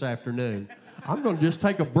Blacklist this afternoon. I'm going to just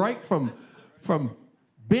take a break from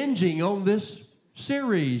binging on this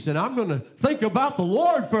series, and I'm going to think about the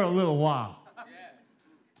Lord for a little while.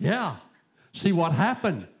 Yeah. See what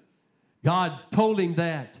happened? God told him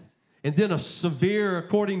that. And then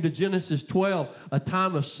according to Genesis 12, a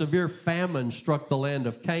time of severe famine struck the land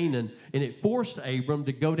of Canaan, and it forced Abram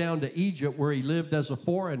to go down to Egypt where he lived as a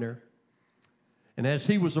foreigner. And as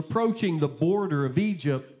he was approaching the border of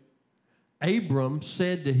Egypt, Abram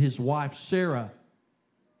said to his wife Sarah,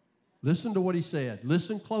 listen to what he said.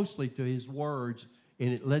 Listen closely to his words,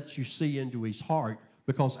 and it lets you see into his heart,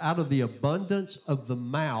 because out of the abundance of the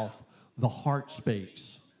mouth, the heart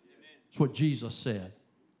speaks. That's what Jesus said.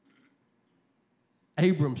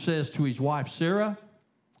 Abram says to his wife, Sarah,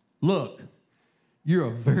 look, you're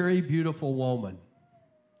a very beautiful woman.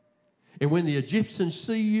 And when the Egyptians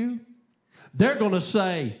see you, they're going to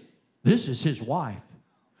say, this is his wife.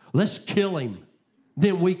 Let's kill him.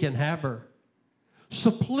 Then we can have her. So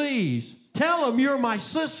please tell him you're my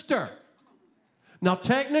sister. Now,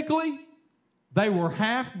 technically, they were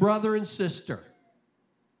half brother and sister.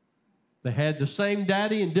 They had the same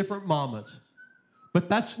daddy and different mamas. But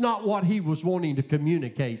that's not what he was wanting to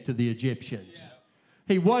communicate to the Egyptians.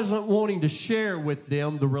 He wasn't wanting to share with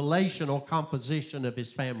them the relational composition of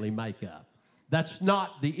his family makeup. That's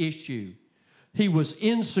not the issue. He was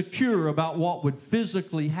insecure about what would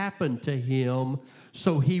physically happen to him,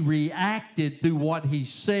 so he reacted through what he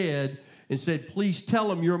said and said, please tell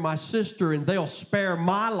them you're my sister and they'll spare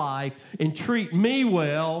my life and treat me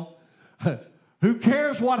well. Who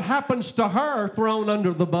cares what happens to her thrown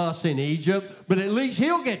under the bus in Egypt, but at least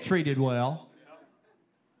he'll get treated well.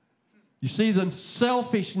 You see the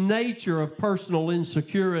selfish nature of personal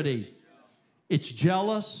insecurity. It's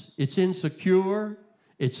jealous, it's insecure,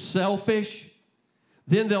 it's selfish.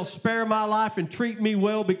 Then they'll spare my life and treat me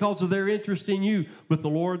well because of their interest in you. But the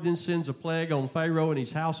Lord then sends a plague on Pharaoh and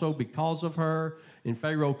his household because of her. And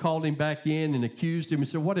Pharaoh called him back in and accused him and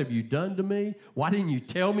said, what have you done to me? Why didn't you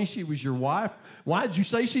tell me she was your wife? Why did you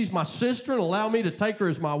say she's my sister and allow me to take her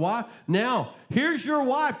as my wife? Now, here's your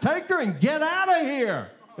wife. Take her and get out of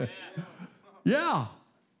here. Yeah.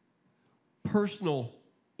 Personal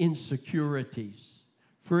insecurities.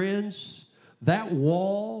 Friends, that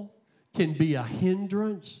wall can be a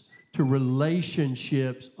hindrance to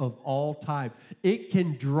relationships of all types. It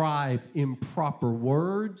can drive improper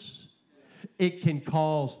words. It can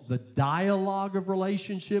cause the dialogue of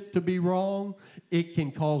relationship to be wrong. It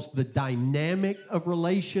can cause the dynamic of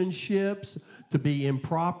relationships to be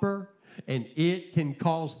improper. And it can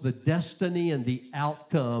cause the destiny and the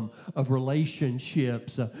outcome of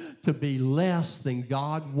relationships to be less than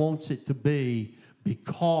God wants it to be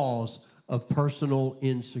because of personal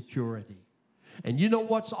insecurity. And you know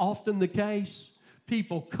what's often the case?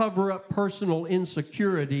 People cover up personal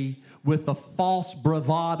insecurity with a false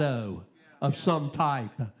bravado of some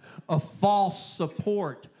type, a false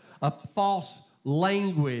support, a false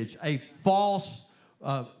language, a false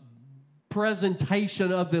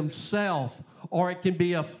presentation of themselves, or it can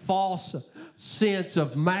be a false sense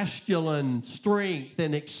of masculine strength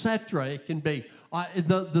and etc. It can be,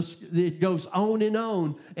 it goes on,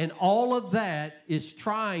 and all of that is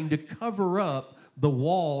trying to cover up the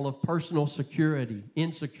wall of personal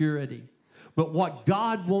insecurity. But what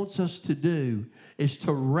God wants us to do is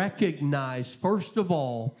to recognize, first of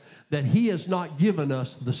all, that He has not given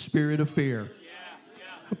us the spirit of fear,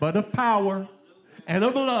 but of power and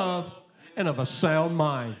of love and of a sound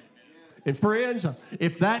mind. And friends,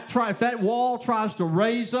 if that wall tries to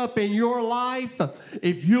raise up in your life,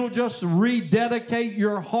 if you'll just rededicate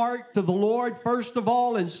your heart to the Lord first of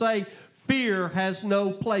all and say, fear has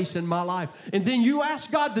no place in my life. And then you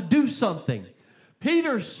ask God to do something.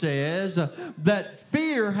 Peter says that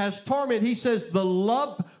fear has torment. He says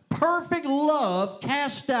perfect love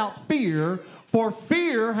casts out fear, for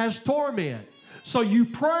fear has torment. So you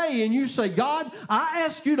pray and you say, God, I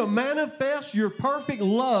ask you to manifest your perfect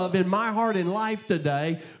love in my heart and life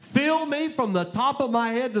today. Fill me from the top of my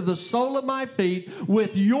head to the sole of my feet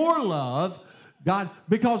with your love, God,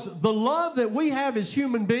 because the love that we have as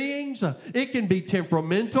human beings, it can be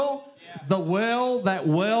temperamental. That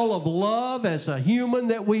well of love as a human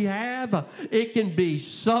that we have, it can be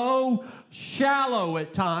so shallow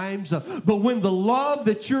at times, but when the love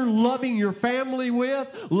that you're loving your family with,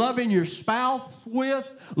 loving your spouse with,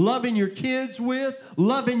 loving your kids with,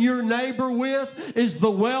 loving your neighbor with, is the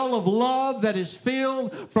well of love that is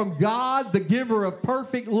filled from God, the giver of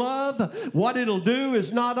perfect love, what it'll do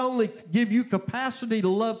is not only give you capacity to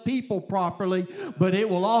love people properly, but it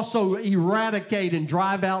will also eradicate and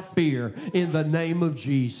drive out fear in the name of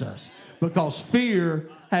Jesus, because fear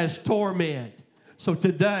has torment. So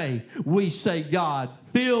today, we say, God,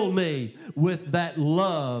 fill me with that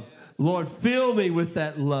love. Lord, fill me with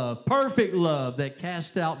that love, perfect love that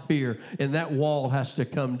casts out fear, and that wall has to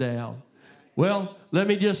come down. Well, let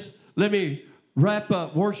me wrap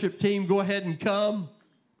up. Worship team, go ahead and come.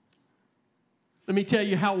 Let me tell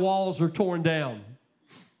you how walls are torn down.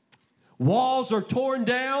 Walls are torn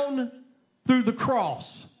down through the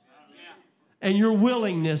cross and your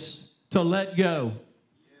willingness to let go.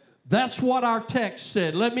 That's what our text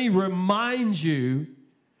said. Let me remind you,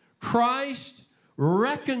 Christ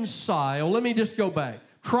reconciled. Let me just go back.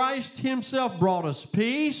 Christ himself brought us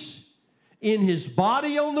peace in his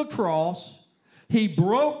body on the cross. He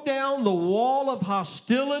broke down the wall of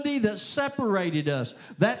hostility that separated us.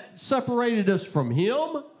 That separated us from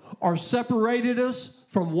him or separated us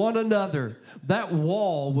from one another. That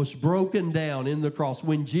wall was broken down in the cross.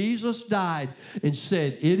 When Jesus died and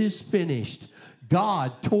said, "It is finished,"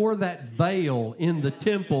 God tore that veil in the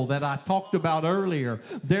temple that I talked about earlier.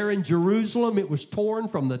 There in Jerusalem, it was torn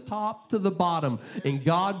from the top to the bottom. And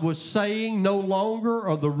God was saying, no longer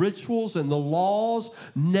are the rituals and the laws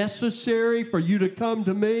necessary for you to come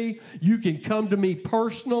to me. You can come to me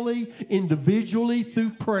personally, individually, through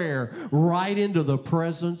prayer, right into the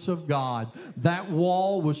presence of God. That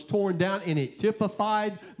wall was torn down, and it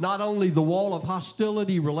typified not only the wall of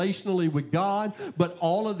hostility relationally with God, but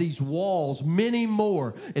all of these walls, many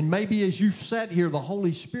more. And maybe as you've sat here, the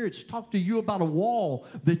Holy Spirit's talked to you about a wall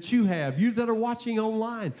that you have. You that are watching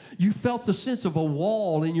online, you felt the sense of a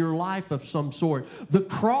wall in your life of some sort. The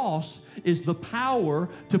cross is the power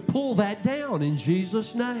to pull that down in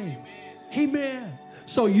Jesus' name. Amen.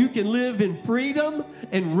 So you can live in freedom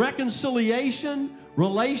and reconciliation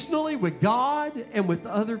relationally with God and with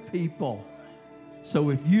other people. So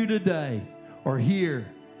if you today are here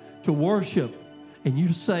to worship and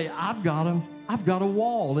you say, I've got a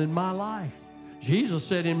wall in my life. Jesus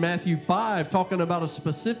said in Matthew 5, talking about a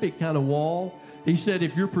specific kind of wall, he said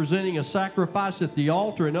if you're presenting a sacrifice at the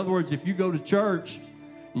altar, in other words, if you go to church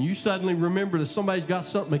and you suddenly remember that somebody's got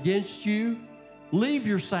something against you, leave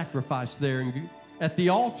your sacrifice there at the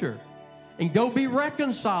altar and go be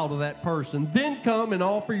reconciled to that person. Then come and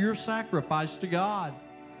offer your sacrifice to God.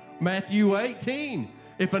 Matthew 18,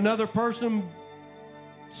 if another person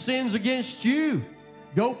sins against you,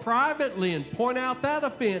 go privately and point out that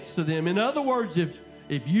offense to them. In other words, if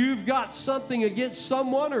you've got something against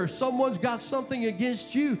someone or if someone's got something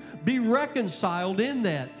against you, be reconciled in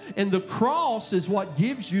that. And the cross is what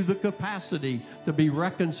gives you the capacity to be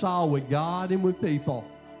reconciled with God and with people.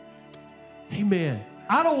 Amen.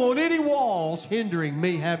 I don't want any walls hindering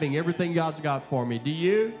me having everything God's got for me. Do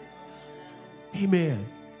you? Amen.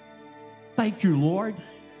 Thank you, Lord.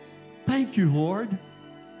 Thank you, Lord.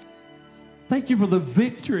 Thank you for the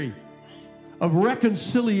victory of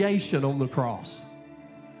reconciliation on the cross.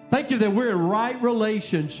 Thank you that we're in right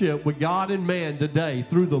relationship with God and man today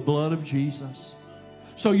through the blood of Jesus.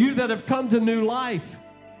 So you that have come to new life,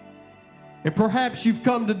 and perhaps you've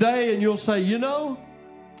come today and you'll say, you know,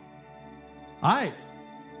 I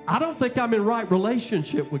don't think I'm in right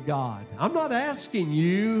relationship with God. I'm not asking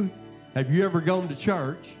you, have you ever gone to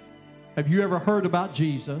church? Have you ever heard about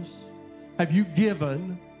Jesus? Have you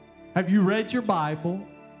given? Have you read your Bible?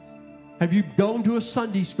 Have you gone to a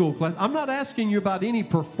Sunday school class? I'm not asking you about any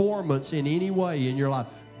performance in any way in your life.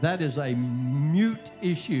 That is a mute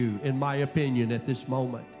issue, in my opinion, at this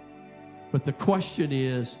moment. But the question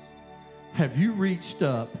is, have you reached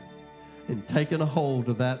up and taken a hold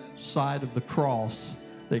of that side of the cross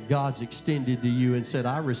that God's extended to you and said,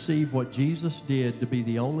 I receive what Jesus did to be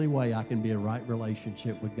the only way I can be in right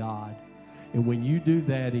relationship with God. And when you do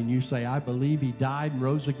that and you say, I believe he died and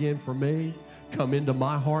rose again for me, come into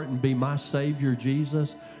my heart and be my Savior,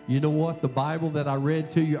 Jesus, you know what? The Bible that I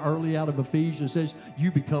read to you early out of Ephesians says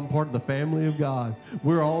you become part of the family of God.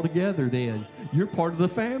 We're all together then. You're part of the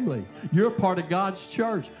family. You're a part of God's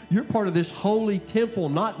church. You're part of this holy temple,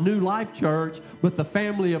 not New Life Church, but the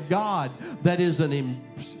family of God that is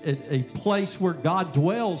a place where God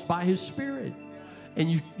dwells by his Spirit.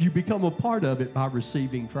 And you become a part of it by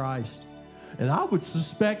receiving Christ. And I would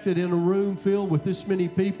suspect that in a room filled with this many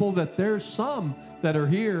people that there's some that are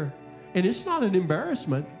here, and it's not an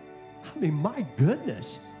embarrassment. I mean, my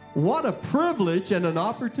goodness, what a privilege and an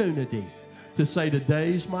opportunity to say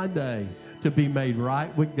today's my day to be made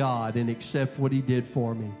right with God and accept what he did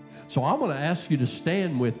for me. So I'm going to ask you to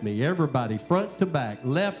stand with me, everybody, front to back,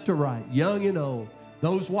 left to right, young and old,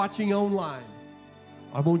 those watching online.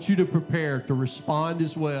 I want you to prepare to respond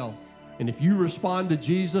as well. And if you respond to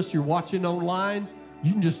Jesus, you're watching online,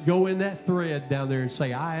 you can just go in that thread down there and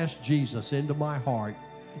say, I asked Jesus into my heart.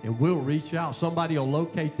 And we'll reach out. Somebody will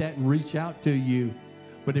locate that and reach out to you.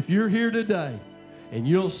 But if you're here today and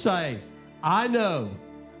you'll say, I know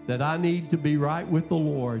that I need to be right with the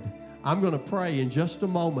Lord, I'm going to pray in just a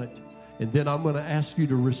moment. And then I'm going to ask you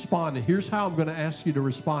to respond. And here's how I'm going to ask you to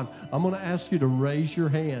respond. I'm going to ask you to raise your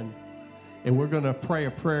hand. And we're going to pray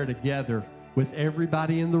a prayer together with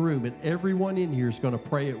everybody in the room. And everyone in here is going to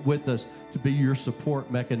pray it with us to be your support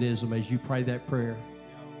mechanism as you pray that prayer.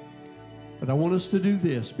 But I want us to do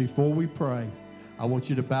this before we pray. I want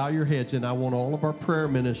you to bow your heads, and I want all of our prayer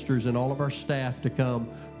ministers and all of our staff to come.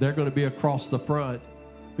 They're going to be across the front,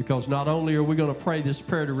 because not only are we going to pray this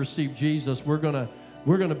prayer to receive Jesus, we're going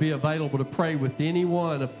to be available to pray with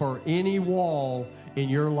anyone for any wall in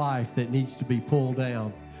your life that needs to be pulled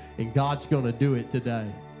down. And God's going to do it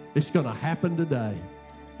today. It's going to happen today.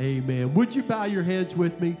 Amen. Would you bow your heads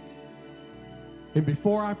with me? And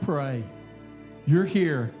before I pray, you're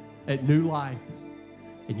here at New Life,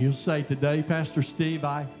 and you'll say today, Pastor Steve,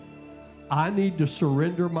 I need to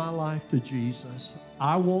surrender my life to Jesus.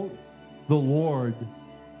 I want the Lord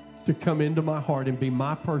to come into my heart and be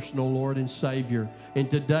my personal Lord and Savior. And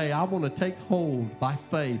today I want to take hold by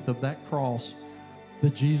faith of that cross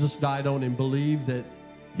that Jesus died on and believe that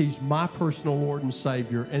he's my personal Lord and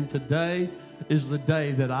Savior. And today is the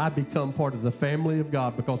day that I become part of the family of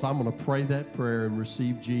God, because I'm going to pray that prayer and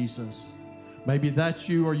receive Jesus. Maybe that's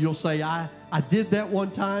you, or you'll say, I did that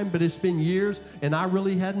one time, but it's been years, and I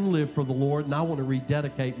really hadn't lived for the Lord, and I want to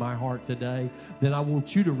rededicate my heart today. Then I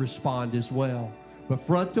want you to respond as well. But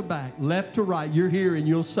front to back, left to right, you're here, and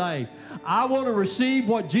you'll say, I want to receive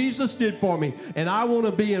what Jesus did for me, and I want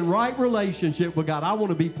to be in right relationship with God. I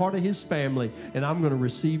want to be part of his family, and I'm going to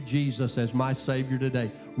receive Jesus as my Savior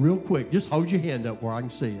today. Real quick, just hold your hand up where I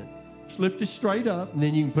can see it. Just lift it straight up, and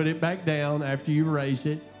then you can put it back down after you raise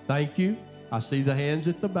it. Thank you. I see the hands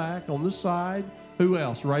at the back, on the side. Who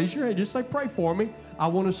else? Raise your hand. Just say, pray for me. I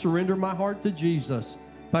want to surrender my heart to Jesus.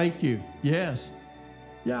 Thank you. Yes.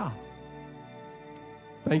 Yeah.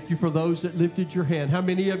 Thank you for those that lifted your hand. How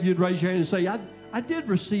many of you would raise your hand and say, I did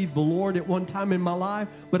receive the Lord at one time in my life,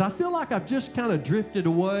 but I feel like I've just kind of drifted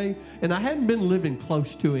away, and I hadn't been living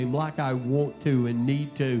close to him like I want to and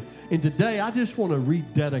need to. And today I just want to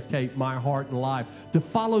rededicate my heart and life to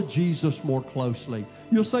follow Jesus more closely.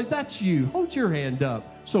 You'll say, that's you. Hold your hand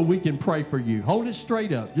up so we can pray for you. Hold it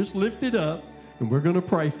straight up. Just lift it up, and we're going to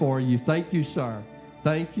pray for you. Thank you, sir.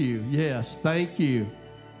 Thank you. Yes, thank you.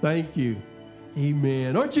 Thank you.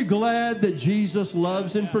 Amen. Aren't you glad that Jesus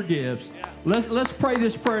loves and forgives? Let's pray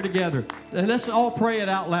this prayer together. And let's all pray it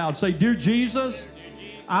out loud. Say, Dear Jesus,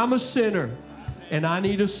 I'm a sinner, and I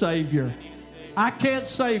need a Savior. I can't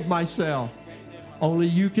save myself. Only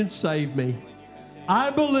you can save me.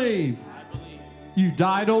 I believe you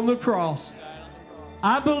died on the cross.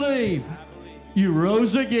 I believe you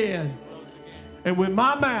rose again. And with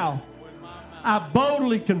my mouth, I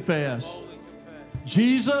boldly confess,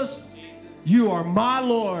 Jesus, you are my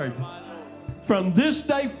Lord. From this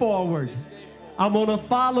day forward, I'm going to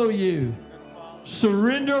follow you,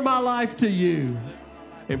 surrender my life to you,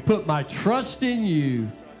 and put my trust in you.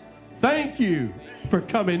 Thank you for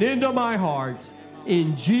coming into my heart.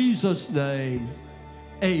 In Jesus' name,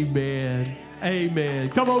 amen. Amen.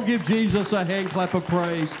 Come on, give Jesus a hand clap of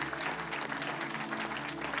praise.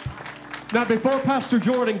 Now, before Pastor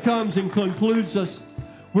Jordan comes and concludes us,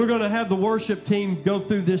 we're going to have the worship team go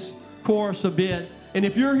through this chorus a bit. And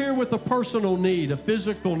if you're here with a personal need, a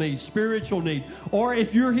physical need, spiritual need, or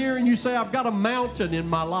if you're here and you say, I've got a mountain in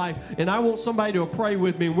my life and I want somebody to pray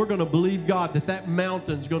with me, and we're going to believe God that that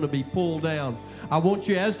mountain's going to be pulled down, I want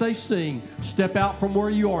you, as they sing, step out from where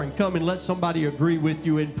you are and come and let somebody agree with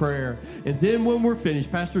you in prayer. And then when we're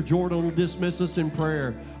finished, Pastor Jordan will dismiss us in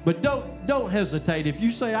prayer. But don't hesitate. If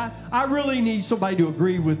you say, I really need somebody to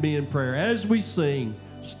agree with me in prayer, as we sing,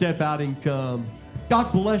 step out and come.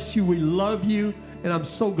 God bless you. We love you. And I'm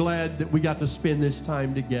so glad that we got to spend this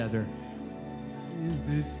time together. In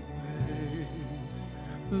this place,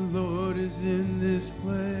 the Lord is in this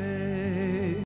place.